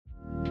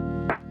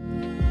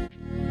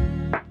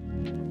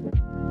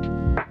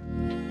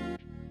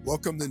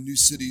Welcome to New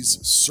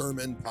City's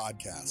Sermon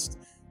Podcast.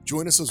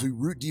 Join us as we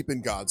root deep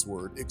in God's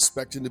Word,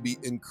 expecting to be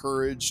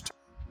encouraged,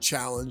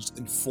 challenged,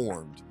 and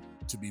formed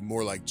to be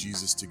more like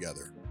Jesus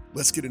together.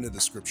 Let's get into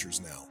the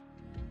scriptures now.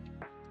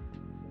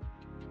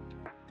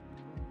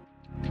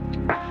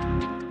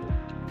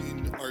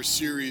 In our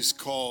series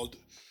called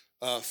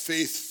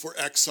Faith for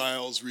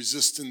Exiles,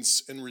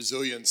 Resistance and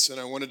Resilience, and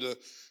I wanted to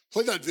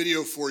play that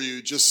video for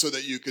you just so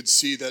that you could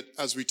see that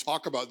as we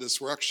talk about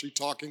this, we're actually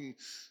talking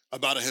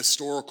about a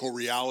historical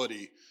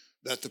reality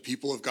that the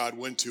people of God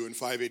went to in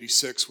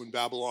 586 when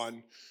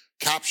Babylon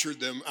captured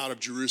them out of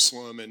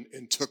Jerusalem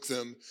and took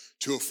them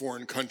to a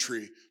foreign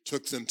country,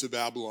 took them to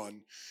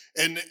Babylon.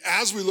 And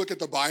as we look at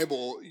the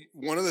Bible,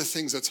 one of the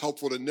things that's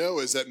helpful to know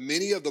is that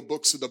many of the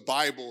books of the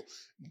Bible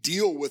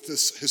deal with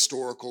this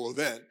historical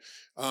event.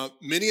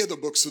 Many of the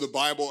books of the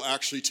Bible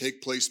actually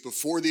take place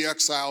before the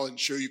exile and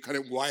show you kind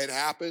of why it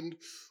happened,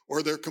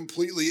 or they're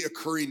completely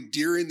occurring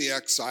during the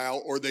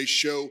exile, or they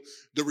show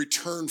the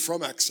return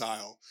from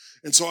exile.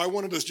 And so I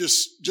wanted to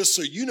just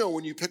so you know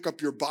when you pick up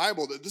your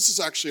Bible that this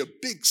is actually a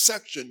big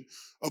section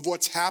of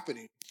what's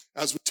happening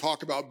as we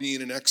talk about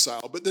being in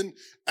exile. But then,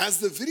 as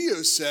the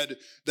video said,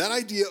 that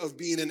idea of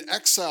being in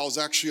exile is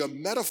actually a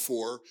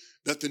metaphor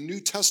that the New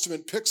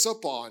Testament picks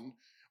up on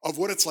of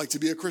what it's like to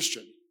be a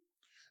Christian,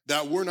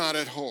 that we're not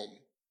at home.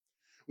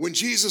 When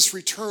Jesus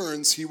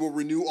returns, he will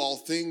renew all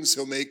things.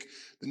 He'll make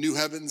the new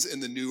heavens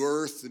and the new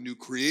earth, the new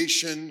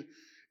creation,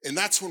 and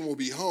that's when we'll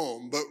be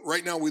home. But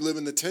right now we live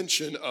in the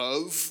tension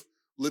of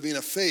living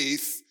a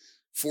faith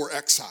for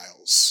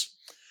exiles.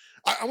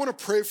 I want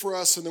to pray for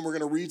us, and then we're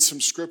going to read some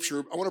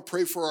scripture. I want to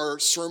pray for our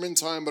sermon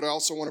time, but I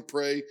also want to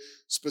pray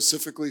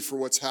specifically for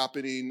what's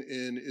happening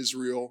in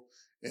Israel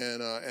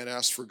and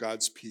ask for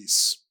God's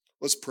peace.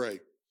 Let's pray.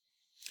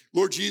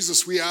 Lord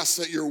Jesus, we ask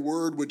that your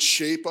word would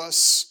shape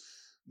us,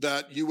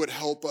 that you would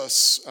help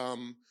us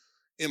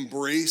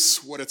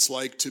embrace what it's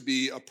like to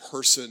be a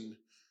person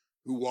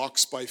who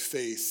walks by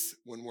faith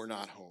when we're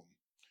not home.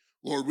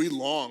 Lord, we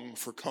long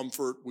for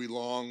comfort, we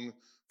long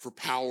for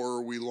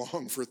power, we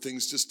long for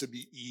things just to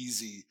be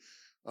easy.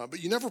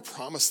 But you never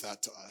promised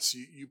that to us.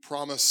 You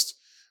promised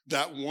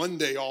that one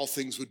day all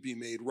things would be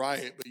made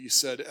right, but you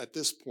said at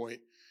this point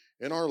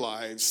in our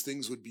lives,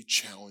 things would be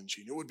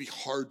challenging. It would be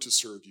hard to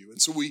serve you.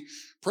 And so we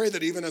pray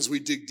that even as we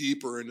dig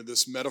deeper into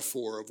this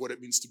metaphor of what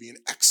it means to be an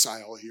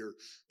exile here,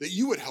 that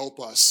you would help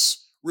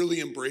us really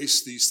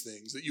embrace these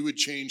things, that you would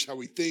change how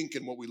we think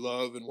and what we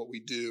love and what we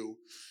do.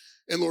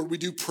 And Lord, we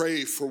do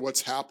pray for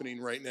what's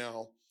happening right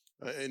now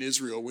in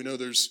Israel. We know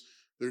there's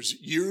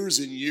years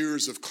and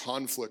years of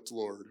conflict,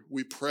 Lord.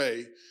 We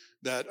pray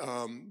that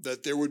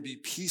there would be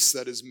peace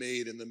that is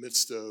made in the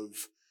midst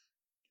of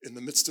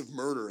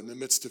murder, in the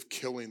midst of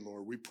killing,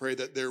 Lord. We pray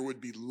that there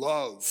would be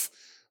love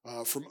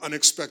from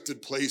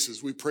unexpected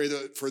places. We pray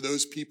that for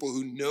those people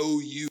who know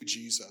you,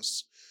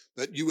 Jesus,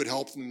 that you would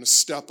help them to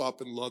step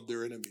up and love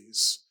their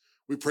enemies.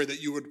 We pray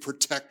that you would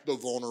protect the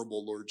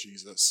vulnerable, Lord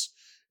Jesus.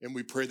 And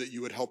we pray that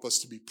you would help us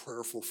to be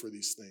prayerful for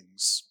these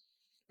things.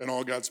 And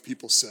all God's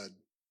people said,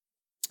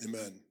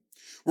 amen.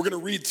 We're going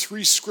to read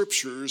three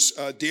scriptures,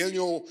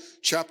 Daniel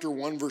chapter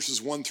 1,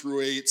 verses 1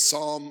 through 8,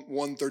 Psalm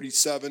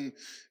 137,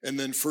 and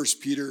then 1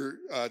 Peter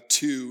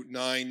 2,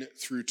 9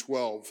 through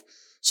 12.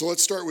 So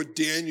let's start with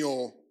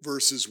Daniel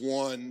verses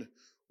 1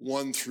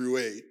 through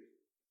 8.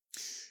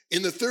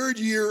 In the third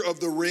year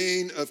of the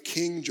reign of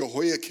King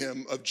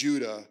Jehoiakim of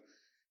Judah,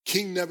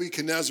 King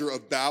Nebuchadnezzar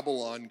of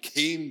Babylon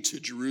came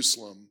to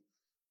Jerusalem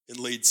and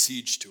laid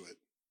siege to it.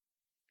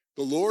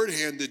 The Lord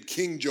handed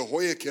King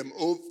Jehoiakim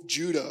of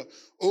Judah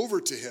over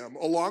to him,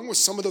 along with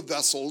some of the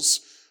vessels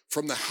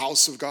from the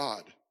house of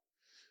God.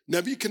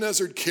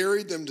 Nebuchadnezzar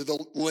carried them to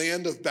the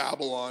land of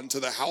Babylon, to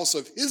the house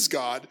of his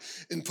God,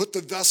 and put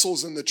the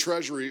vessels in the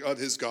treasury of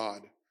his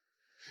God.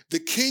 The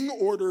king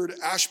ordered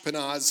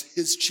Ashpenaz,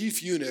 his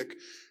chief eunuch,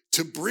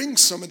 to bring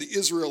some of the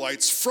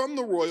Israelites from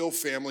the royal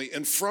family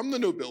and from the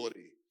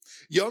nobility,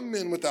 young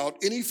men without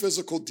any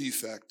physical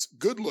defect,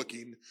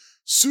 good-looking,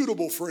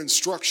 suitable for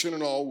instruction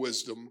in all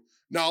wisdom,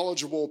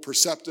 knowledgeable,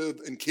 perceptive,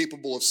 and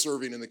capable of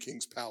serving in the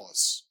king's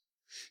palace.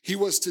 He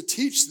was to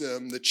teach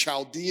them the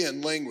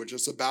Chaldean language,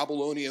 that's the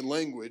Babylonian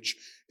language,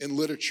 and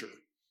literature.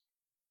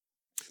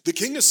 The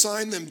king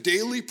assigned them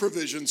daily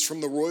provisions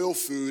from the royal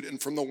food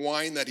and from the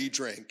wine that he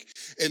drank,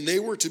 and they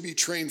were to be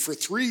trained for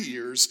 3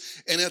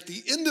 years, and at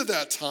the end of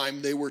that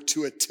time they were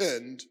to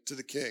attend to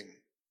the king.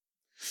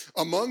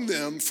 Among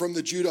them from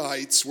the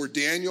Judahites were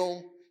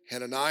Daniel,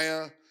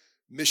 Hananiah,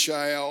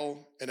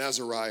 Mishael, and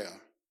Azariah.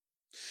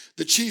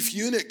 The chief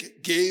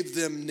eunuch gave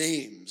them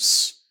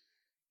names.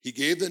 He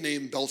gave the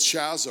name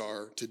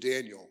Belshazzar to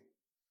Daniel,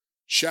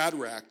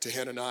 Shadrach to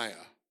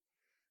Hananiah,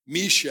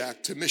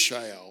 Meshach to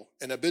Mishael,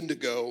 and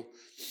Abednego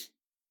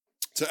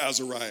to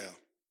Azariah.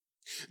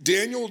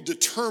 Daniel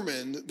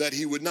determined that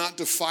he would not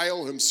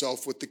defile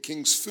himself with the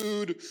king's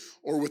food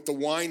or with the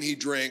wine he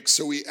drank,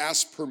 so he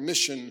asked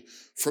permission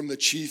from the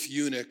chief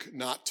eunuch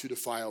not to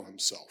defile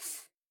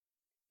himself.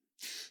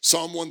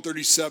 Psalm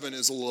 137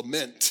 is a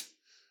lament.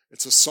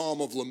 It's a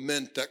psalm of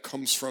lament that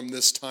comes from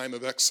this time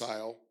of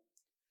exile.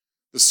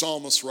 The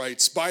psalmist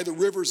writes, by the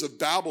rivers of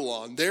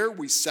Babylon, there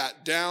we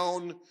sat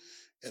down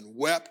and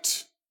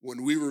wept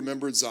when we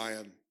remembered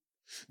Zion.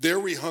 There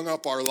we hung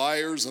up our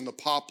lyres on the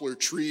poplar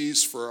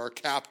trees for our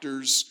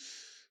captors.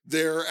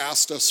 There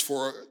asked us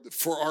for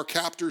our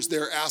captors,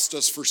 there asked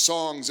us for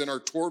songs and our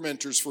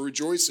tormentors for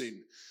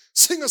rejoicing.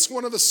 Sing us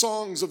one of the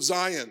songs of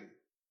Zion.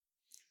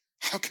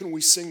 How can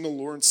we sing the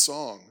Lord's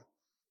song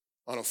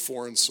on a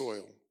foreign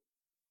soil?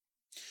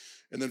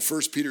 And then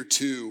 1 Peter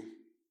 2,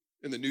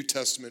 in the New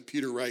Testament,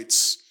 Peter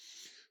writes,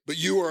 but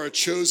you are a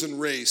chosen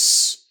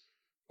race,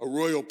 a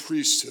royal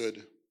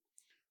priesthood,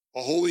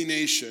 a holy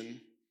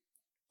nation,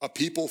 a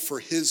people for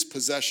his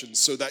possession,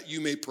 so that you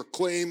may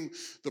proclaim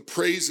the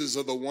praises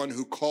of the one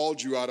who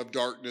called you out of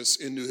darkness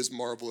into his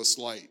marvelous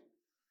light.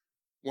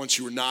 Once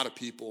you were not a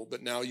people,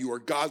 but now you are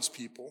God's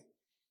people.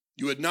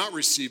 You had not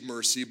received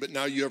mercy, but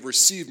now you have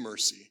received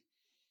mercy.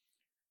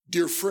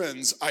 Dear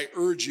friends, I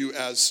urge you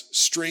as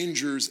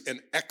strangers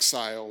and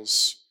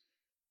exiles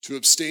to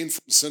abstain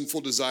from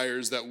sinful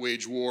desires that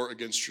wage war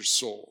against your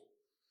soul.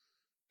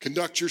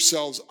 Conduct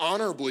yourselves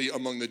honorably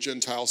among the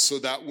Gentiles so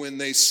that when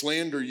they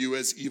slander you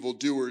as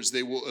evildoers,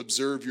 they will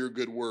observe your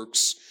good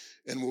works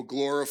and will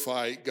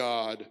glorify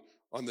God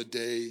on the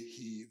day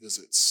he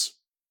visits.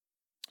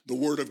 The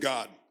word of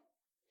God.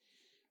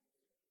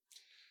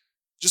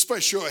 Just by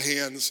show of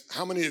hands,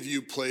 how many of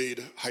you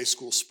played high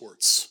school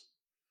sports?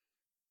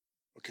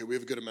 Okay, we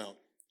have a good amount.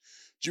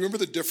 Do you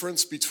remember the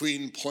difference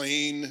between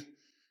playing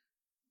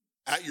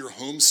at your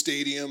home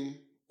stadium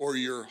or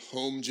your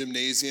home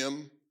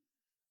gymnasium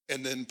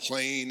and then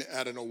playing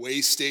at an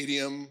away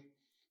stadium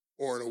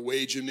or an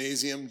away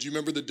gymnasium? Do you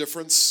remember the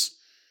difference?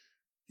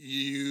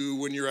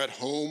 When you're at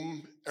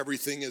home,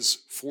 everything is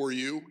for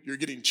you. You're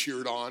getting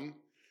cheered on.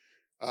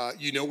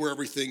 You know where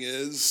everything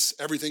is.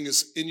 Everything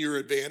is in your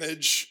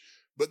advantage.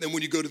 But then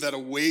when you go to that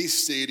away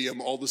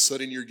stadium, all of a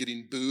sudden you're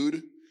getting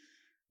booed.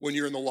 When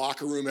you're in the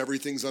locker room,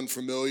 everything's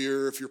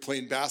unfamiliar. If you're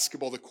playing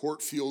basketball, the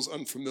court feels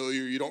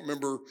unfamiliar. You don't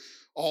remember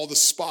all the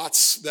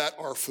spots that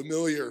are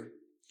familiar.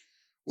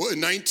 Well,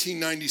 in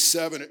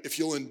 1997, if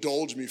you'll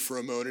indulge me for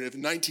a moment,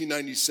 in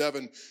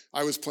 1997,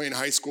 I was playing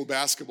high school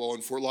basketball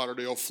in Fort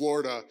Lauderdale,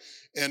 Florida,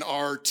 and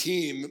our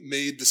team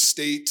made the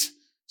state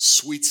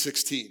Sweet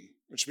 16,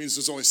 which means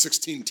there's only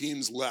 16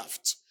 teams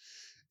left.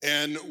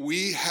 And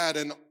we had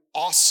an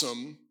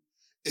awesome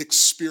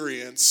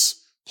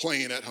experience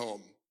playing at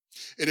home.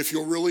 And if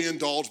you'll really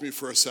indulge me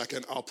for a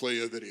second, I'll play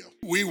you a video.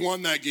 We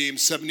won that game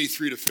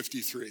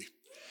 73-53.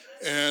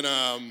 And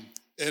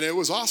it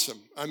was awesome.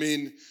 I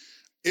mean,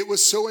 it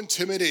was so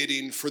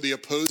intimidating for the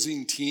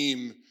opposing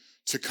team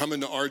to come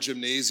into our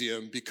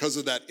gymnasium because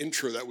of that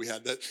intro that we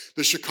had. That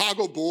the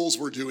Chicago Bulls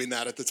were doing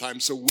that at the time,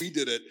 so we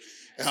did it.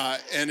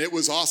 And it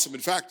was awesome.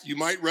 In fact, you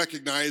might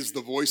recognize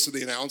the voice of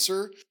the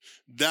announcer.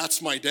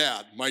 That's my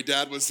dad. My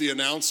dad was the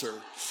announcer.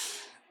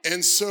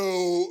 And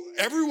so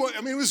everyone, I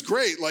mean, it was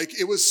great. Like,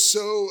 it was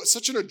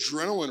such an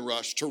adrenaline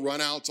rush to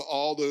run out to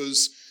all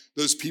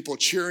those people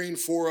cheering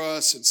for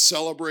us and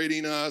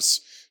celebrating us,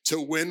 to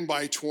win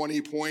by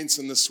 20 points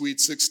in the Sweet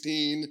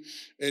 16,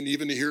 and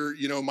even to hear,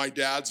 my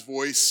dad's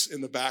voice in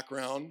the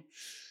background.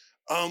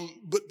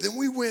 But then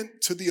we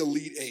went to the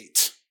Elite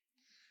Eight,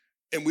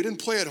 and we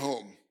didn't play at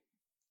home.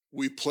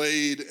 We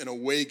played an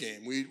away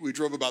game. We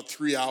drove about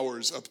 3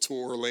 hours up to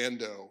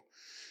Orlando.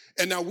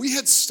 And now we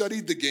had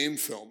studied the game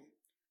film.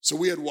 So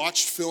we had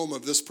watched film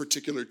of this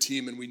particular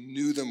team, and we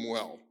knew them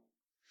well.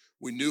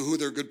 We knew who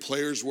their good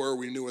players were.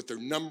 We knew what their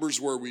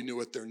numbers were. We knew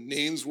what their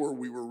names were.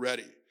 We were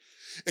ready.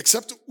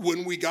 Except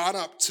when we got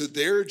up to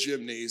their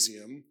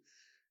gymnasium,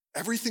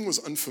 everything was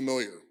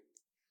unfamiliar.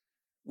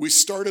 We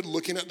started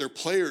looking at their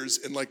players,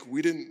 and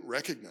we didn't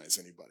recognize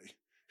anybody.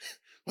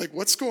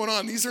 What's going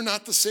on? These are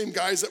not the same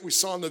guys that we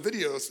saw in the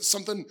videos.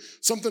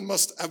 Something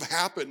must have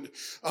happened.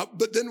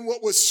 But then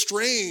what was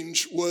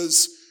strange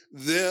was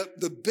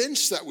the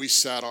bench that we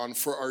sat on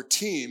for our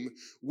team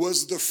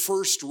was the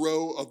first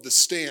row of the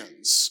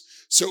stands.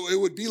 So it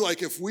would be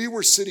like if we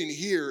were sitting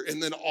here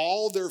and then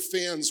all their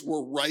fans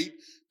were right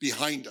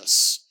behind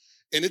us.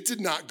 And it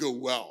did not go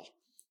well.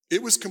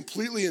 It was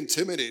completely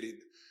intimidating.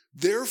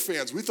 Their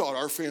fans, we thought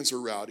our fans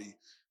were rowdy.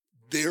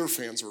 Their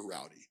fans were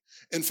rowdy.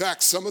 In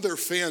fact, some of their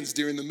fans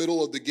during the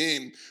middle of the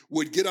game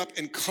would get up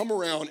and come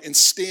around and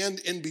stand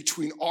in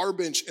between our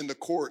bench and the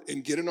court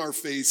and get in our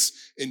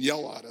face and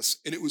yell at us.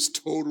 And it was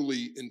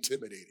totally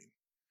intimidating.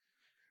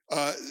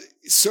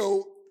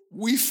 So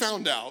we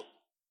found out,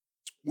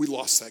 we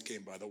lost that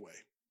game, by the way.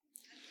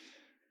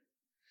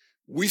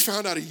 We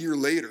found out a year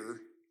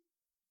later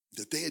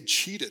that they had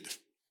cheated.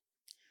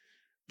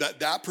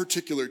 That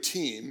particular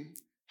team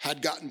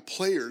had gotten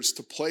players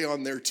to play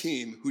on their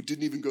team who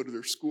didn't even go to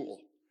their school.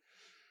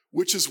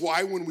 Which is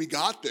why when we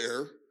got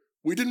there,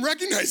 we didn't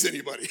recognize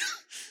anybody.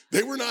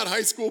 They were not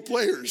high school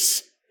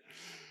players.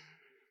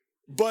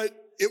 But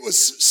it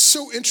was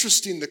so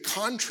interesting, the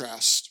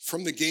contrast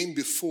from the game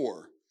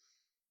before,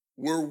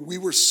 where we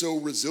were so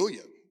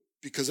resilient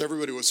because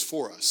everybody was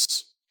for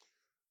us.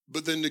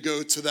 But then to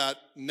go to that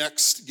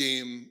next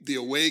game, the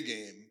away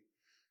game,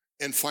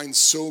 and find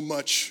so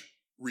much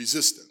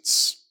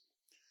resistance.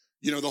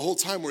 The whole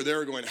time we're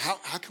there going,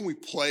 how can we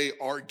play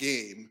our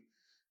game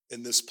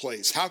in this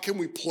place? How can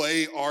we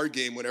play our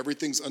game when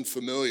everything's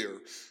unfamiliar?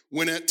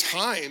 When at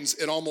times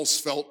it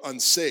almost felt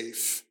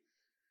unsafe,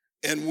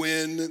 and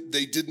when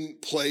they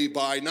didn't play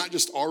by not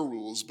just our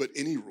rules, but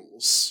any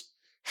rules.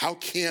 How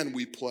can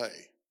we play?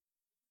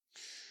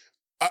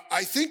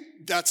 I think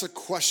that's a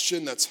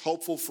question that's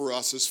helpful for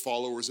us as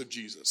followers of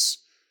Jesus.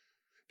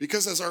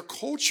 Because as our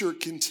culture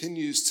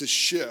continues to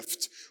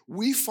shift,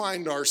 we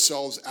find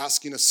ourselves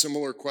asking a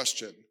similar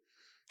question.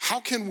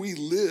 How can we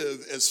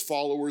live as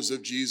followers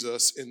of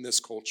Jesus in this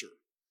culture?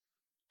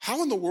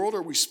 How in the world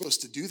are we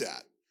supposed to do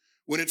that?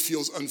 When it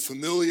feels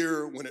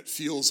unfamiliar, when it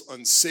feels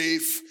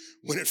unsafe,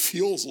 when it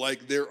feels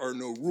like there are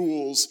no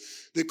rules.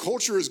 The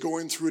culture is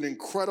going through an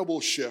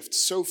incredible shift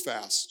so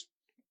fast.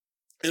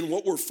 And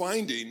what we're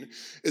finding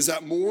is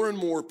that more and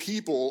more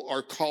people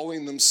are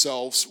calling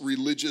themselves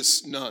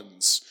religious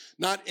nuns.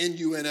 Not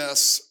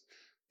N-U-N-S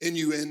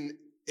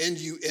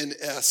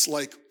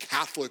like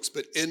Catholics,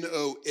 but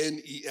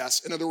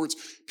N-O-N-E-S. In other words,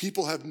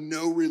 people have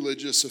no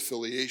religious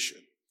affiliation.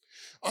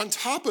 On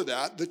top of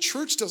that, the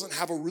church doesn't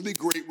have a really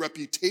great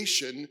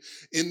reputation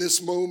in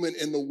this moment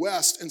in the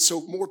West. And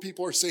so more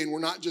people are saying we're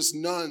not just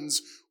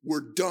nuns,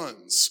 we're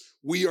dones.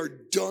 We are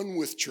done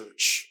with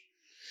church.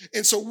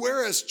 And so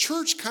whereas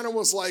church kind of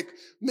was like,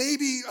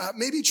 maybe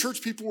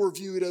church people were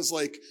viewed as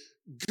like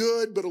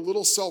good, but a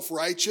little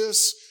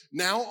self-righteous.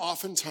 Now,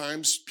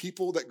 oftentimes,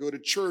 people that go to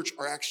church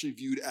are actually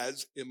viewed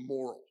as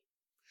immoral.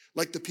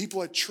 Like the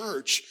people at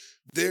church,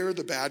 they're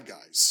the bad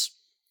guys.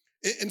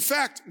 In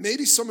fact,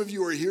 maybe some of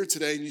you are here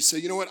today and you say,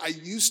 you know what, I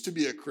used to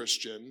be a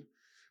Christian,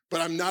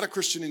 but I'm not a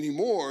Christian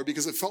anymore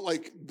because it felt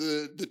like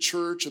the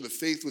church or the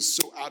faith was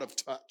so out of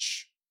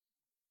touch.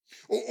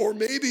 Or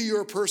maybe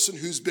you're a person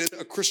who's been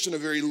a Christian a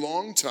very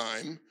long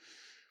time,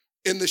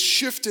 and the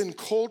shift in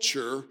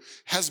culture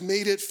has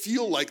made it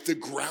feel like the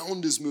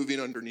ground is moving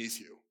underneath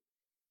you.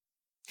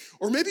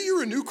 Or maybe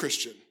you're a new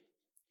Christian,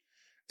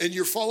 and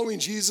you're following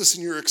Jesus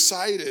and you're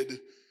excited,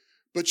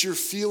 but you're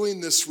feeling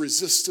this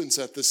resistance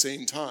at the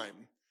same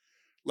time.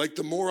 Like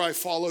the more I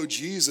follow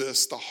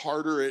Jesus, the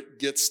harder it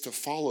gets to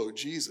follow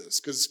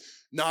Jesus, because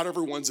not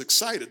everyone's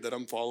excited that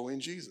I'm following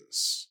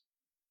Jesus.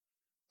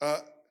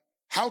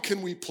 How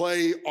can we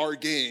play our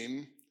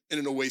game in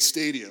an away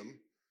stadium?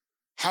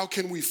 How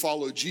can we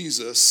follow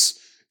Jesus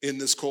in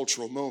this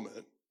cultural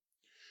moment?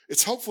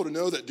 It's helpful to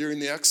know that during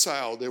the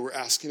exile, they were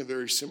asking a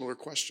very similar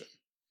question.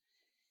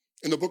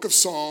 In the book of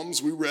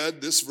Psalms, we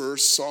read this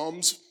verse,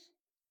 Psalms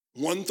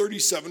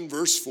 137,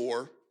 verse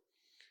 4.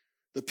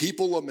 The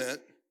people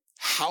lament,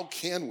 how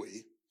can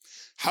we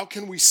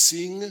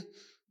sing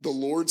the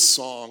Lord's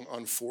song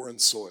on foreign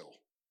soil?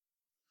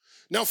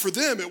 Now, for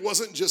them, it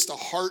wasn't just a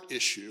heart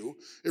issue.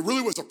 It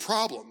really was a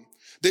problem.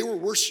 They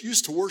were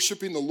used to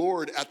worshiping the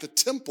Lord at the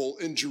temple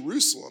in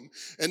Jerusalem,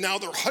 and now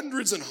they're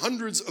hundreds and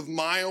hundreds of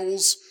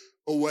miles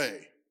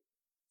away.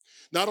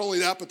 Not only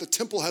that, but the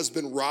temple has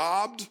been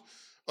robbed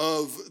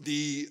of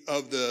the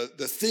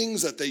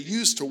things that they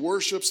used to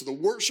worship. So the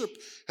worship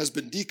has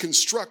been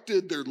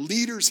deconstructed. Their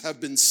leaders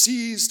have been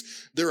seized.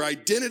 Their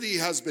identity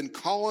has been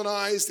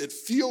colonized. It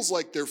feels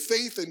like their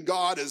faith in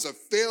God is a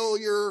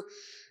failure,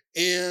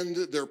 and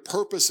their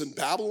purpose in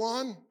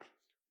Babylon,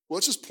 well,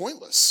 it's just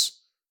pointless.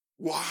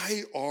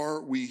 Why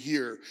are we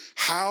here?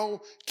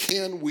 How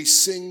can we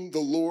sing the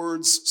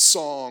Lord's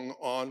song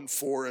on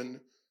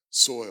foreign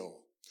soil?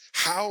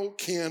 How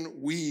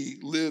can we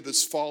live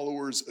as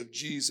followers of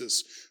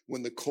Jesus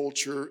when the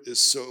culture is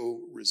so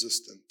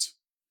resistant?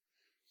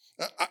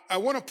 I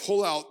want to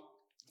pull out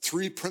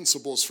 3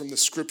 principles from the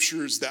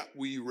scriptures that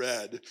we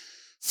read.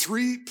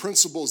 3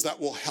 principles that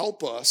will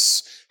help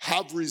us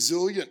have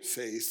resilient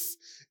faith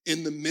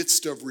in the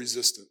midst of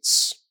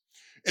resistance.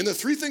 And the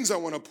 3 things I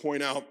want to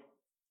point out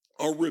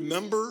are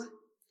remember,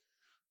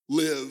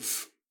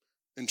 live,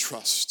 and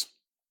trust.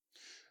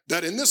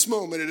 That in this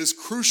moment, it is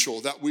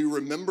crucial that we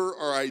remember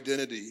our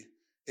identity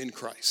in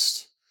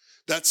Christ.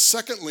 That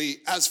secondly,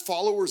 as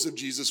followers of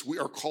Jesus, we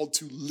are called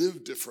to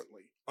live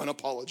differently,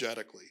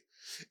 unapologetically.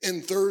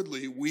 And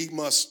thirdly, we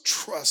must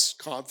trust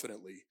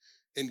confidently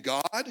in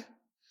God,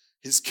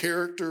 his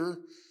character,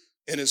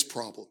 and his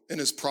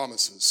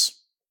promises.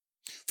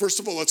 First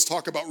of all, let's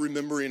talk about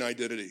remembering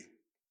identity.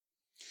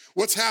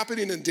 What's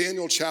happening in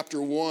Daniel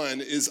chapter 1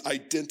 is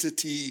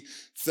identity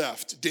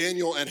theft.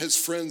 Daniel and his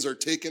friends are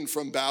taken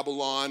from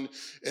Babylon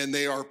and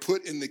they are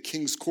put in the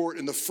king's court.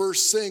 And the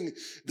first thing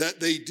that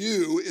they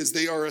do is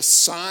they are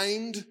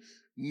assigned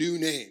new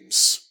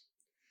names.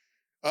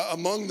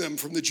 Among them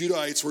from the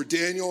Judahites were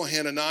Daniel,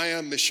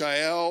 Hananiah,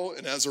 Mishael,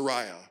 and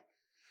Azariah.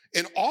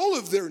 And all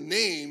of their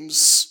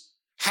names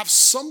have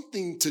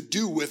something to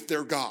do with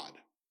their God.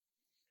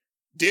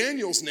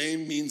 Daniel's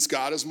name means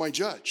God is my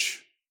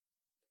judge.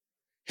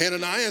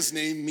 Hananiah's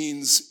name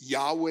means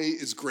Yahweh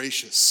is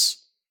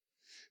gracious.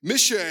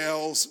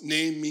 Mishael's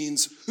name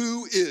means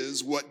who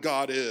is what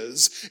God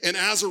is. And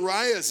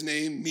Azariah's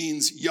name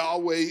means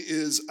Yahweh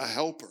is a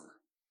helper.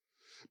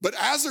 But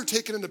as they're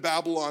taken into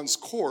Babylon's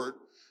court,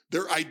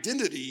 their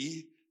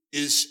identity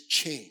is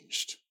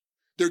changed.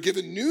 They're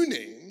given new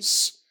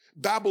names,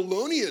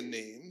 Babylonian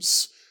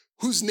names,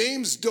 whose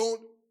names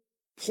don't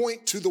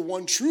point to the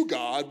one true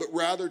God, but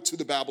rather to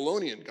the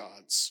Babylonian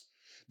gods.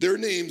 Their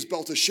names,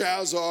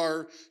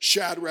 Belteshazzar,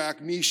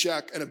 Shadrach,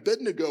 Meshach, and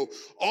Abednego,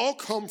 all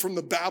come from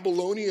the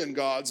Babylonian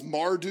gods,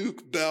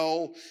 Marduk,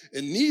 Bel,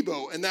 and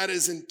Nebo. And that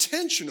is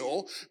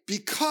intentional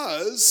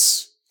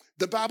because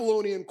the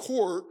Babylonian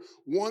court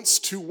wants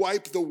to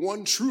wipe the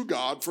one true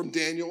God from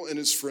Daniel and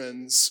his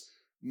friends'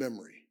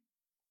 memory.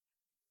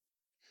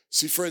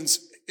 See,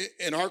 friends,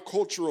 in our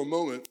cultural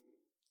moment,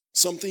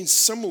 something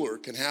similar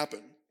can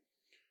happen.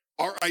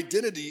 Our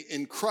identity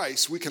in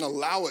Christ, we can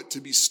allow it to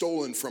be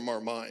stolen from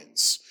our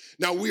minds.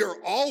 Now, we are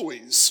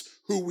always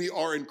who we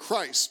are in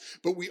Christ,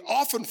 but we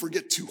often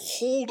forget to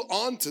hold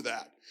on to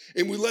that.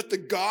 And we let the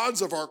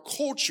gods of our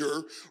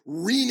culture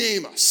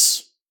rename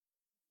us.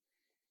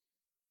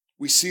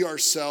 We see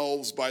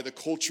ourselves by the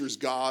culture's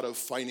God of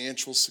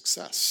financial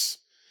success.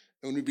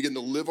 And we begin to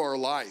live our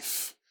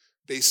life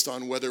based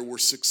on whether we're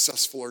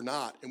successful or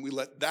not. And we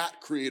let that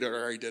create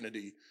our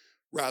identity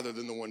rather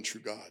than the one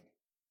true God.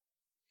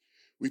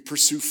 We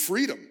pursue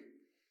freedom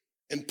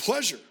and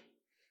pleasure,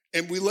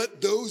 and we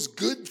let those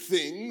good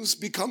things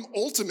become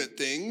ultimate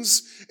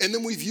things, and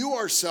then we view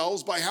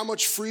ourselves by how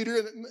much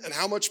freedom and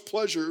how much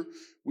pleasure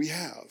we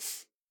have.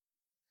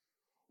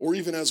 Or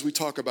even as we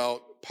talk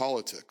about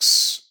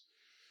politics.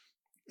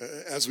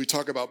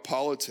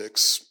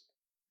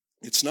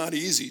 It's not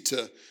easy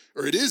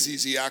it is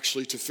easy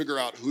actually to figure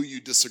out who you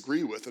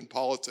disagree with in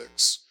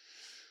politics.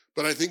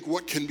 But I think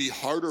what can be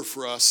harder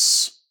for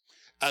us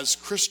as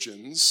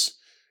Christians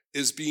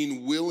is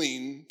being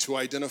willing to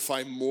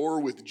identify more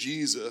with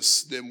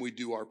Jesus than we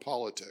do our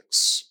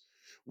politics,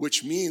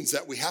 which means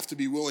that we have to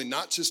be willing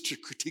not just to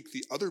critique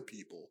the other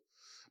people,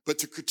 but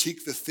to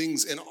critique the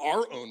things in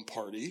our own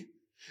party,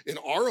 in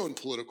our own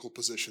political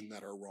position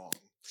that are wrong.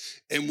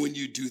 And when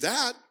you do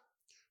that,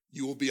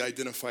 you will be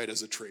identified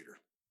as a traitor.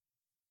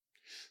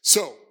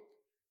 So,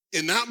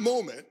 in that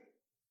moment,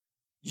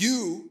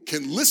 you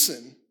can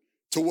listen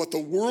to what the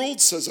world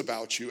says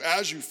about you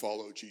as you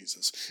follow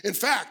Jesus. In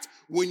fact,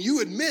 when you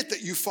admit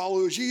that you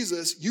follow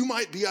Jesus, you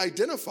might be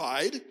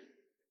identified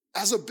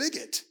as a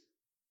bigot.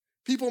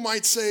 People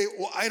might say,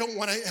 well, I don't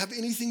want to have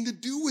anything to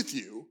do with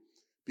you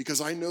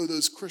because I know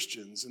those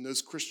Christians, and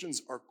those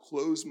Christians are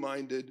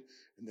closed-minded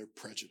and they're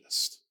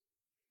prejudiced.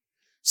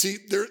 See,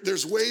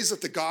 there's ways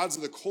that the gods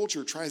of the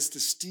culture tries to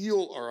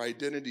steal our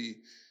identity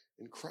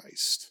in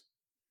Christ.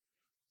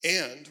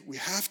 And we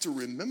have to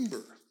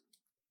remember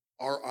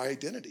our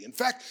identity. In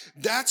fact,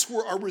 that's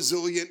where our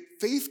resilient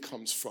faith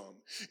comes from.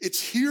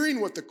 It's hearing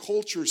what the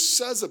culture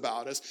says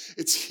about us.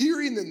 It's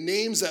hearing the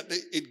names that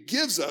it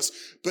gives us,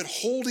 but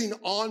holding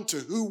on to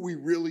who we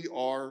really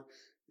are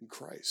in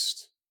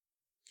Christ.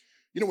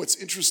 You know what's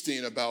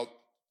interesting about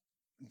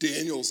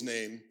Daniel's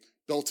name,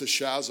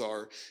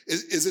 Belteshazzar,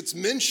 is it's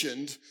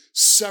mentioned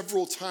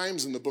several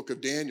times in the book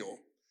of Daniel.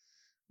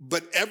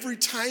 But every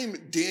time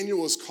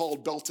Daniel is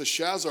called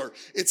Belteshazzar,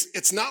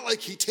 it's not like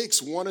he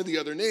takes one or the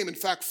other name. In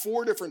fact,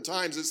 4 different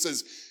times it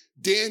says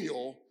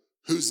Daniel,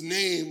 whose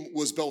name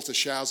was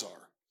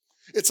Belteshazzar.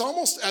 It's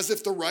almost as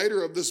if the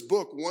writer of this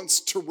book wants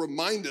to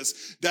remind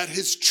us that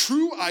his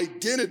true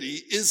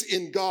identity is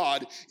in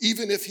God,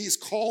 even if he's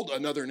called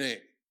another name.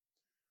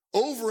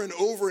 Over and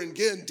over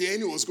again,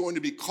 Daniel is going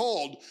to be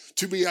called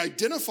to be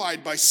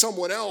identified by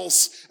someone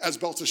else as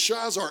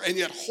Belteshazzar, and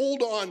yet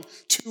hold on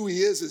to who he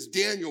is as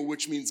Daniel,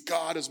 which means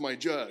God is my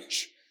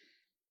judge.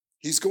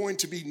 He's going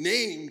to be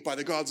named by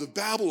the gods of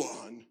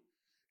Babylon,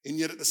 and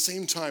yet at the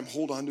same time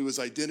hold on to his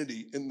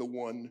identity in the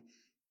one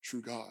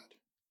true God.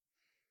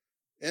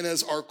 And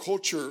as our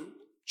culture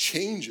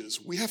changes,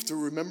 we have to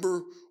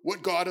remember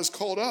what God has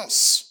called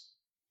us.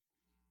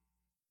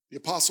 The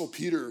Apostle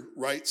Peter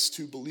writes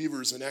to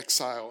believers in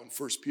exile in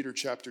 1 Peter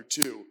chapter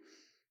 2.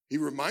 He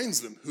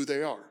reminds them who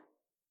they are.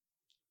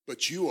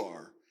 But you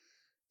are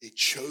a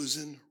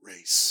chosen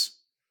race.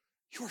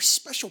 You are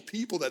special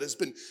people that has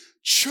been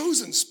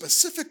chosen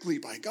specifically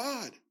by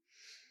God.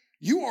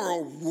 You are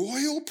a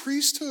royal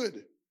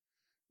priesthood.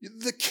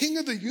 The King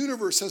of the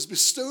universe has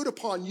bestowed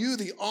upon you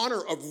the honor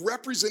of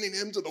representing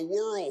him to the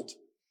world.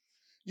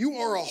 You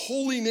are a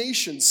holy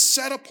nation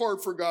set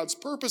apart for God's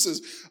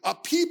purposes, a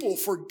people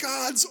for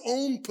God's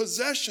own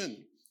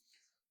possession,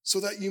 so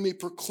that you may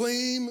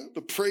proclaim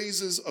the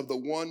praises of the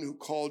one who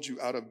called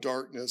you out of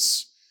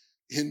darkness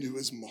into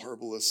his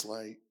marvelous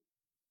light.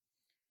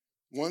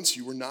 Once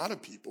you were not a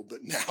people,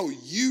 but now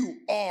you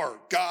are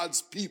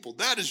God's people.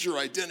 That is your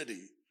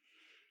identity.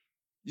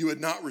 You had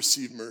not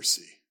received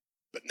mercy,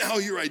 but now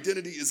your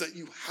identity is that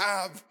you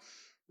have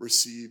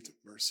received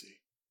mercy.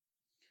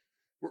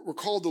 We're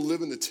called to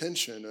live in the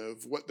tension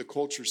of what the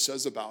culture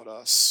says about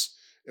us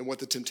and what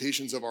the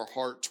temptations of our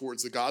heart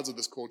towards the gods of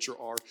this culture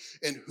are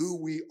and who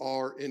we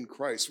are in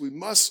Christ. We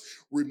must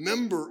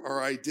remember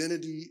our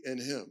identity in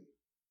him.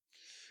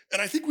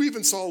 And I think we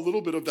even saw a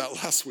little bit of that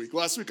last week.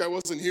 Last week I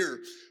wasn't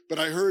here, but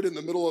I heard in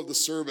the middle of the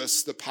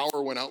service the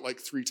power went out like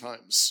 3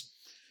 times.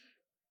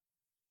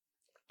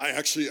 I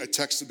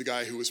texted the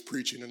guy who was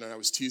preaching, and I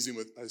was teasing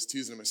him.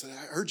 I said,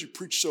 I heard you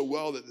preach so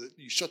well that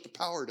you shut the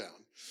power down.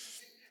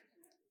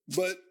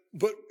 But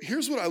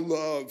here's what I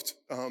loved,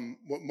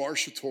 what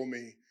Marcia told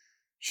me.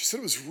 She said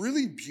it was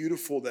really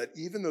beautiful that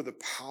even though the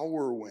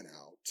power went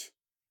out,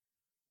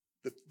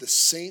 the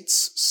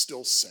saints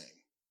still sang.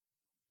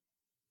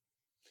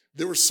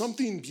 There was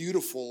something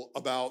beautiful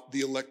about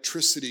the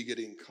electricity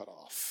getting cut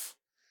off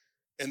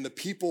and the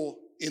people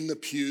in the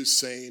pews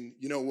saying,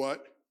 you know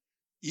what?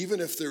 Even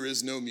if there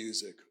is no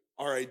music,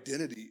 our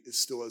identity is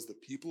still as the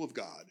people of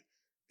God,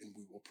 and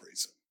we will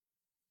praise him.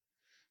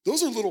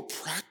 Those are little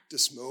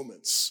practice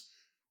moments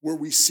where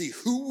we see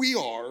who we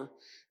are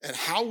and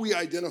how we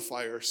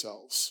identify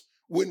ourselves.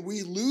 When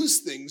we lose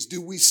things,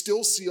 do we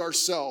still see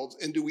ourselves,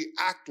 and do we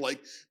act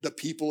like the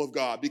people of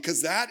God?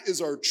 Because that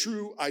is our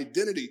true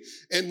identity.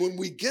 And when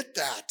we get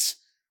that,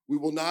 we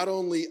will not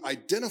only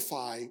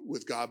identify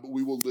with God, but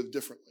we will live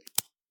differently.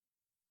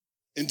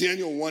 In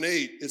Daniel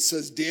 1:8, it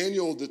says,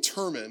 Daniel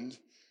determined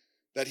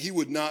that he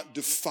would not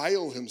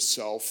defile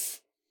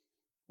himself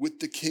with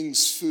the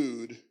king's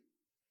food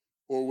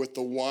or with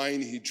the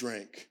wine he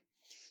drank.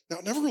 Now,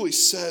 it never really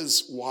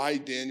says why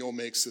Daniel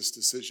makes this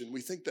decision.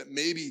 We think that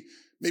maybe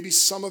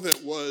some of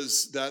it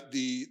was that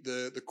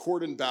the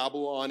court in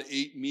Babylon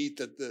ate meat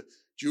that the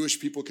Jewish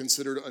people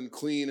considered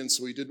unclean, and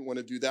so he didn't want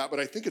to do that. But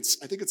I think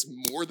it's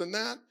more than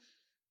that.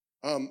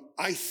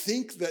 I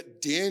think that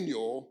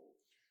Daniel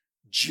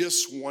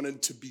just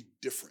wanted to be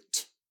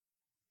different.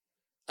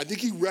 I think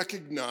he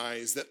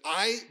recognized that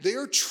they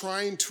are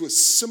trying to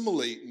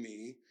assimilate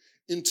me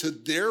into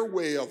their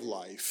way of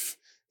life,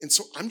 and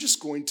so I'm just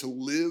going to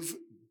live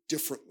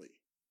differently.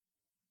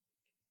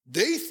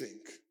 They think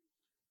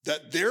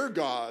that their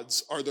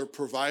gods are their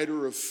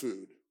provider of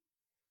food.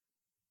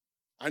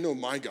 I know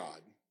my God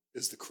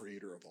is the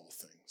creator of all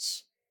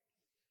things.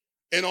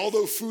 And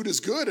although food is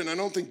good, and I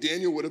don't think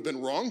Daniel would have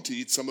been wrong to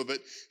eat some of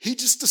it, he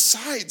just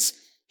decides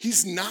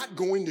he's not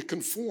going to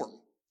conform.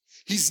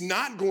 He's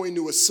not going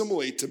to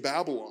assimilate to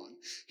Babylon.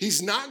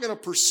 He's not going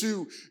to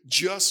pursue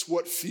just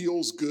what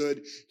feels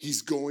good.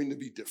 He's going to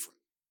be different.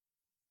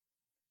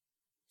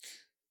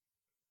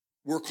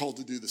 We're called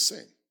to do the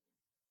same.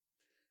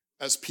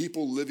 As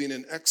people living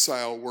in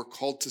exile, we're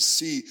called to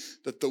see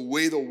that the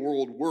way the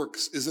world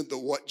works isn't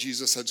what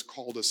Jesus has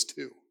called us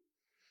to.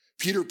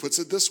 Peter puts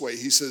it this way.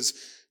 He says,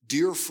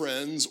 dear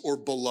friends or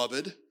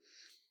beloved,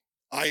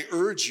 I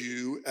urge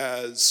you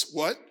as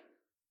what?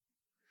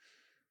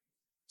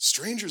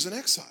 Strangers and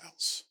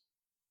exiles,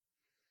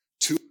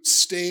 to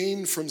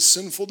abstain from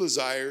sinful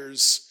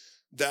desires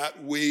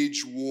that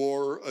wage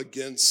war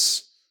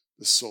against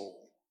the soul.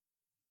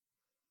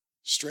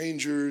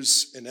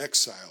 Strangers and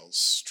exiles.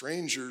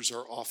 Strangers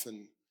are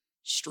often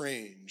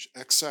strange.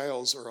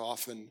 Exiles are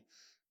often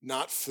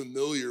not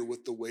familiar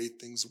with the way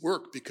things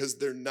work because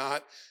they're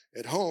not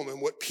at home. And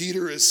what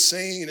Peter is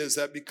saying is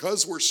that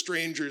because we're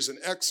strangers and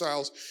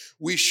exiles,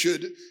 we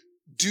should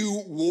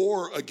do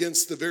war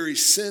against the very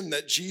sin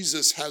that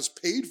Jesus has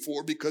paid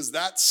for, because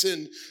that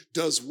sin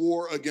does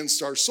war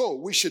against our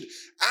soul. We should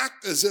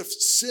act as if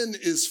sin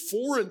is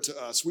foreign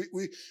to us.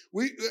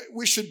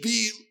 We should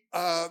be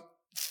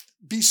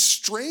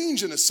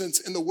strange in a sense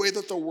in the way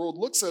that the world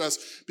looks at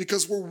us,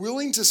 because we're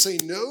willing to say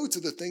no to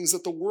the things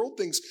that the world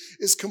thinks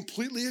is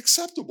completely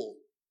acceptable.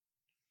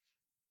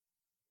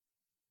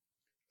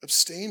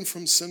 Abstain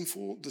from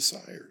sinful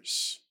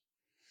desires.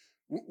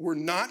 We're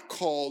not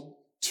called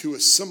to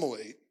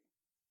assimilate.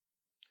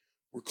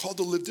 We're called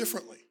to live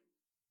differently.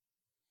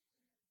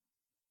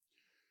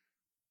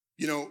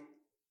 You know,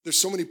 there's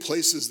so many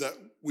places that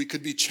we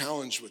could be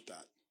challenged with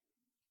that.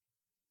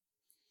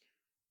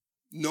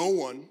 No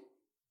one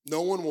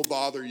will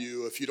bother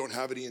you if you don't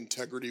have any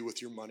integrity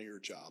with your money or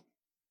job.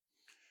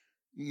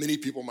 Many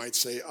people might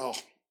say, oh,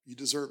 you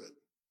deserve it.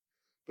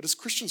 But as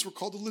Christians, we're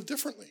called to live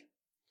differently.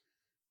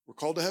 We're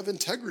called to have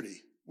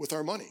integrity with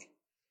our money.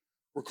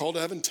 We're called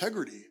to have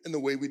integrity in the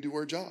way we do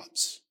our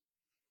jobs.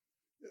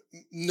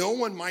 No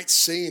one might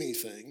say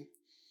anything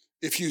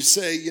if you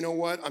say, you know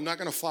what, I'm not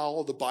going to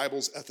follow the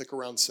Bible's ethic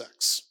around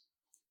sex.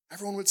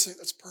 Everyone would say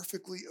that's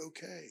perfectly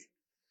okay.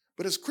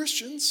 But as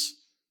Christians,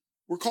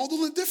 we're called to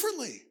live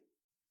differently.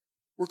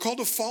 We're called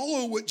to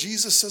follow what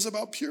Jesus says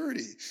about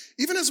purity.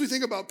 Even as we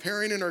think about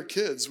parenting our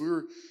kids,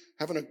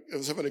 I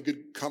was having a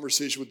good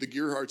conversation with the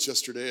Gearharts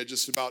yesterday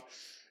just about,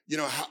 you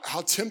know, how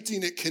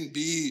tempting it can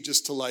be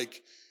just to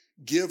like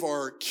give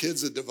our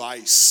kids a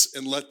device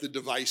and let the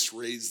device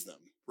raise them,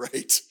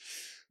 right?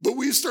 But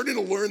we're starting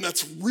to learn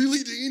that's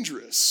really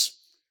dangerous.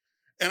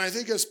 And I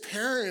think as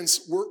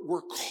parents,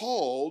 we're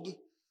called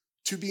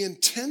to be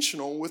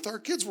intentional with our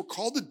kids. We're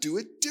called to do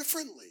it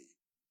differently.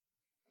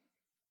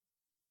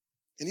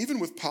 And even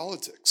with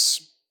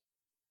politics,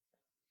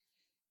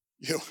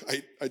 you know,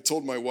 I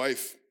told my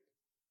wife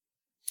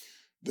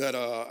that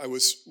I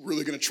was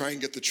really going to try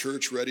and get the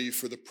church ready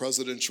for the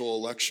presidential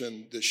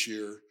election this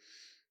year.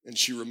 And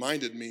she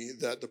reminded me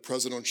that the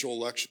presidential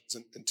election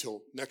isn't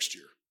until next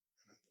year.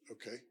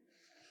 Okay.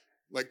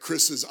 Like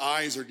Chris's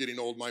eyes are getting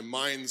old. My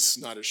mind's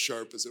not as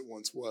sharp as it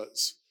once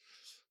was.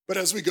 But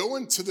as we go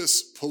into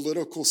this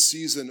political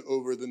season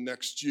over the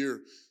next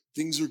year,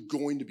 things are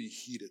going to be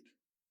heated.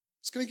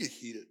 It's going to get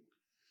heated.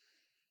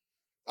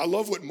 I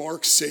love what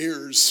Mark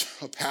Sayers,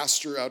 a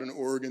pastor out in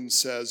Oregon,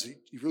 says.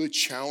 He really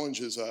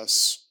challenges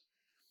us.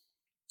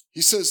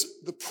 He says,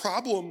 the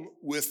problem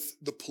with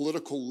the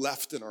political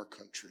left in our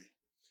country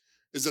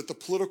is that the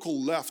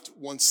political left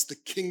wants the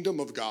kingdom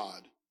of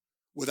God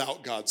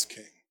without God's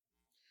king.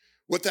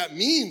 What that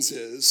means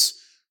is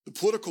the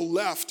political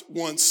left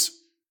wants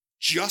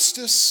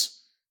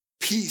justice,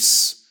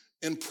 peace,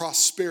 and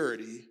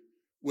prosperity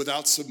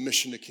without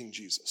submission to King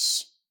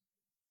Jesus.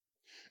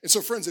 And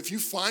so, friends, if you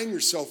find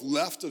yourself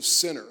left of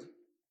center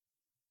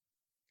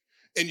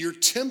and you're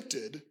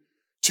tempted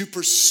to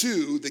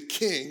pursue the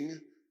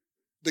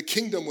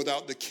kingdom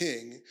without the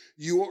king,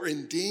 you are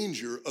in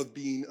danger of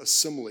being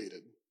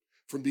assimilated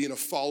from being a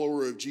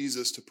follower of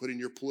Jesus to putting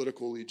your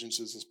political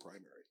allegiances as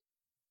primary.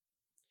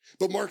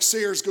 But Mark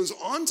Sayers goes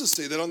on to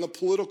say that on the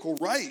political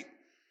right,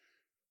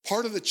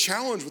 part of the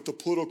challenge with the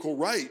political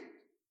right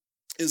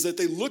is that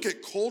they look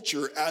at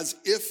culture as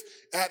if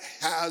it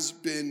has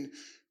been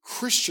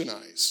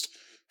Christianized,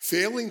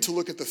 failing to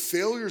look at the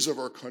failures of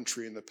our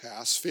country in the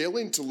past,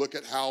 failing to look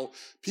at how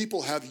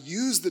people have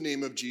used the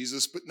name of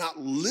Jesus but not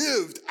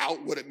lived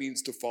out what it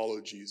means to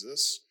follow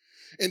Jesus.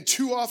 And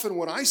too often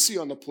what I see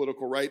on the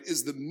political right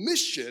is the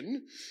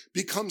mission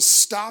becomes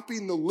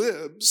stopping the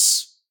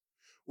libs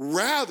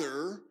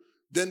rather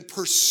than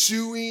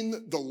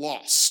pursuing the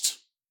lost.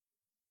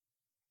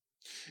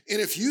 And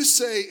if you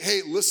say,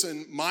 hey,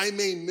 listen, my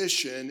main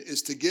mission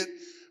is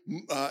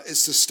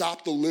to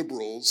stop the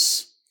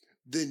liberals,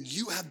 then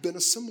you have been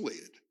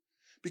assimilated.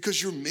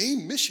 Because your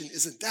main mission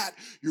isn't that.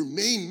 Your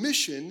main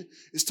mission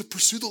is to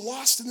pursue the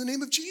lost in the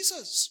name of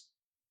Jesus.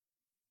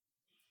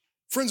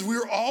 Friends,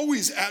 we're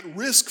always at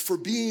risk for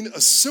being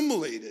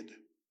assimilated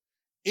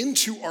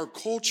into our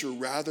culture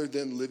rather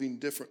than living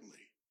differently.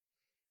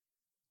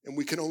 And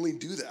we can only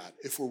do that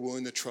if we're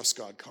willing to trust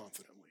God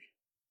confidently.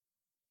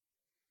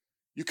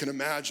 You can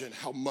imagine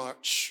how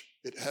much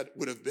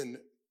would have been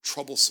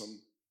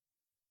troublesome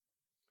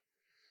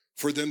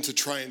for them to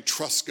try and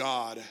trust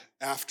God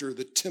after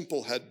the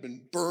temple had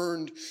been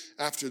burned,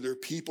 after their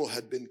people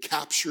had been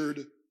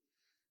captured,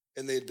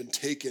 and they had been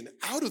taken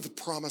out of the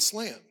promised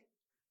land,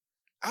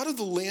 out of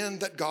the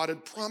land that God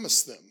had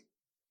promised them.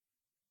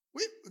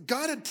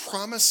 God had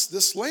promised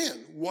this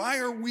land. Why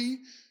are we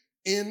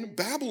in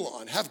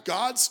Babylon? Have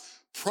God's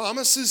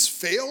promises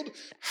failed?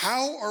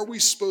 How are we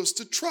supposed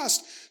to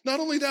trust?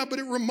 Not only that, but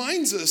it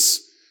reminds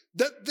us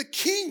that the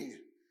king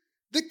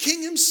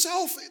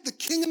himself, the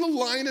king in the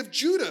line of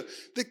Judah,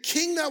 the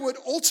king that would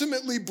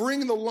ultimately bring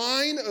from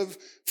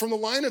the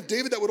line of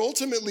David, that would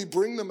ultimately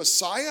bring the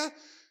Messiah,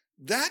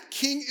 that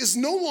king is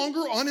no longer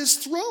on his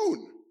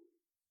throne.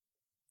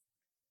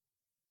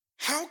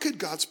 How could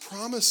God's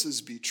promises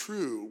be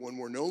true when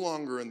we're no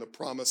longer in the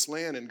promised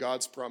land and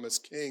God's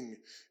promised king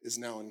is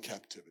now in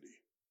captivity?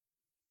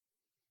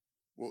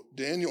 Well,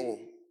 Daniel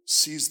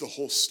sees the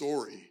whole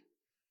story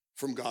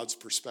from God's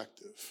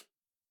perspective.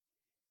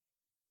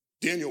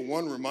 Daniel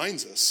 1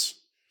 reminds us,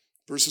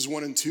 verses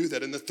 1 and 2,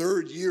 that in the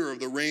third year of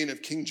the reign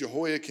of King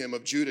Jehoiakim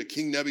of Judah,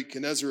 King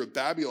Nebuchadnezzar of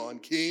Babylon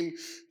came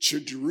to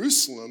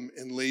Jerusalem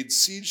and laid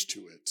siege to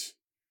it.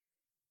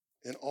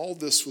 And all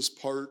this was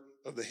part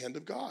of the hand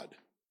of God.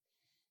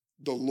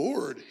 The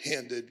Lord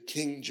handed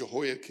King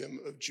Jehoiakim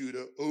of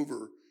Judah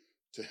over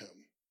to him.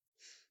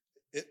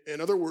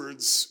 In other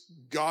words,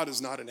 God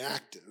is not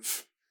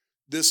inactive.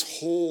 This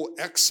whole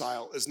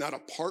exile is not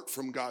apart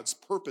from God's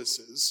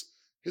purposes.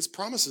 His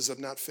promises have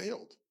not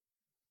failed.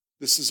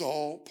 This is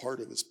all part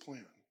of his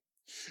plan.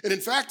 And in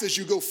fact, as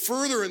you go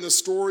further in the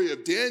story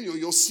of Daniel,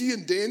 you'll see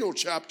in Daniel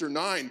chapter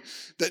 9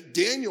 that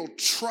Daniel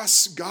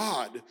trusts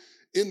God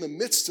in the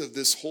midst of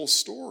this whole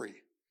story.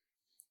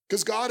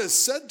 Because God has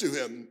said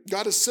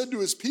to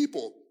his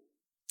people,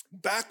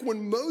 back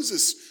when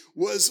Moses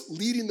was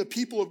leading the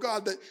people of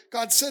God, that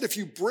God said, if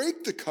you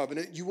break the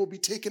covenant, you will be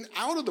taken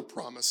out of the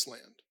promised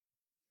land.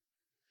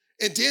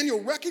 And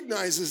Daniel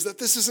recognizes that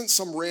this isn't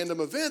some random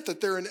event,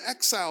 that they're in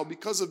exile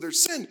because of their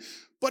sin.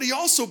 But he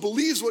also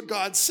believes what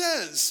God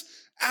says.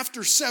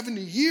 After 70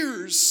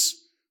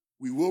 years,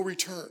 we will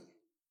return.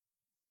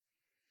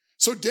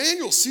 So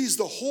Daniel sees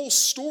the whole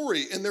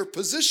story and their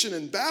position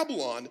in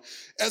Babylon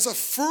as a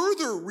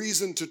further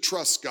reason to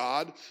trust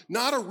God,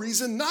 not a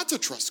reason not to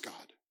trust God.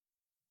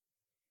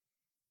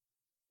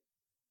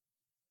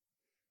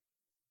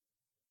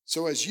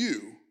 So as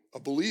you, a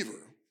believer,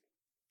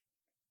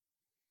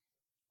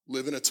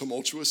 live in a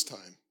tumultuous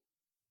time,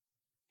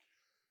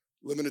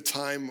 live in a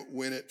time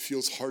when it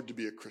feels hard to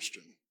be a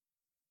Christian,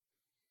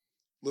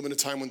 live in a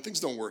time when things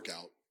don't work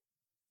out,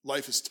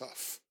 life is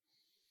tough,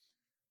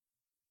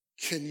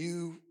 can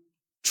you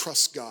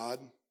trust God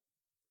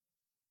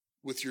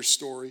with your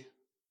story?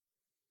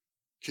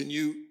 Can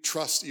you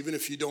trust, even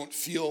if you don't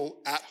feel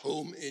at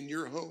home in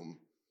your home,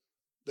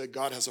 that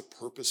God has a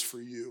purpose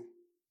for you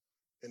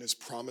and his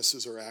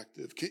promises are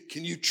active?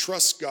 Can you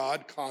trust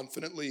God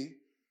confidently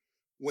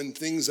when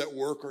things at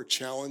work are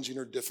challenging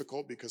or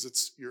difficult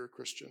because you're a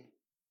Christian?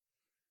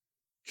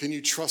 Can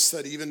you trust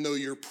that even though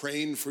you're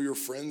praying for your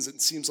friends,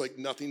 it seems like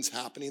nothing's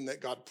happening,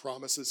 that God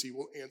promises he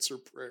will answer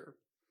prayer?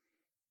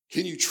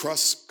 Can you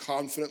trust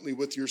confidently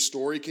with your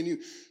story? Can you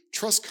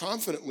trust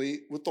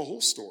confidently with the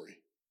whole story?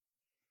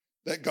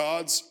 That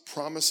God's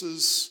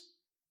promises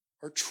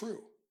are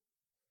true.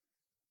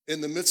 In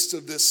the midst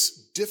of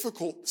this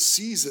difficult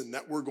season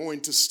that we're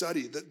going to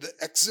study, the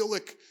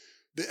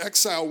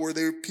exile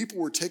where people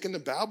were taken to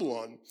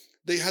Babylon,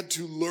 they had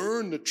to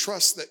learn to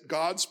trust that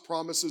God's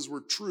promises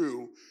were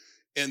true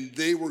and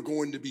they were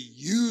going to be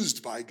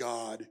used by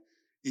God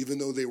even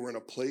though they were in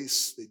a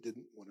place they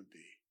didn't want to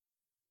be.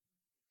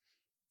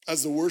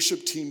 As the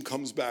worship team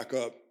comes back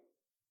up,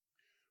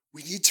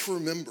 we need to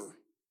remember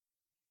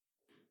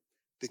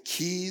the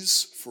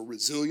keys for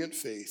resilient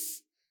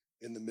faith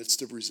in the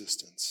midst of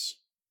resistance.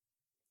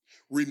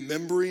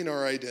 Remembering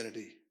our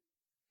identity,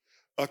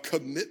 a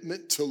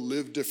commitment to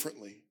live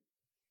differently,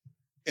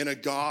 and a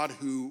God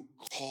who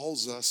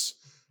calls us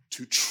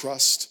to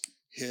trust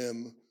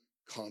him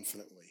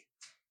confidently.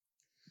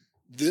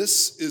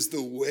 This is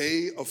the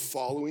way of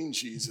following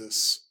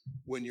Jesus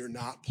when you're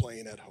not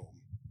playing at home.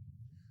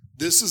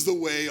 This is the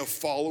way of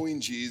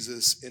following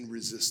Jesus in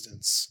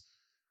resistance.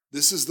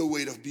 This is the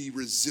way to be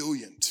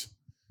resilient.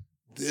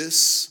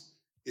 This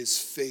is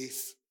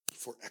faith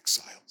for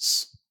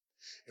exiles.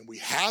 And we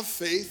have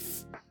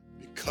faith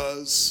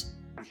because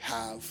we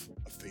have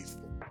a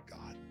faithful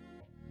God.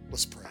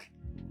 Let's pray.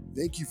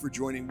 Thank you for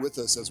joining with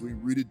us as we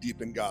rooted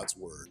deep in God's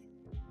word.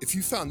 If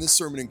you found this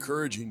sermon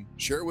encouraging,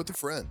 share it with a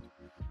friend.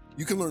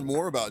 You can learn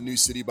more about New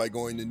City by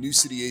going to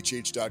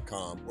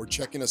newcityhh.com or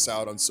checking us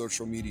out on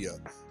social media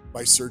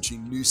by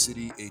searching New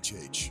City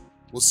HH.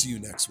 We'll see you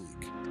next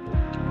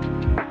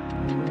week.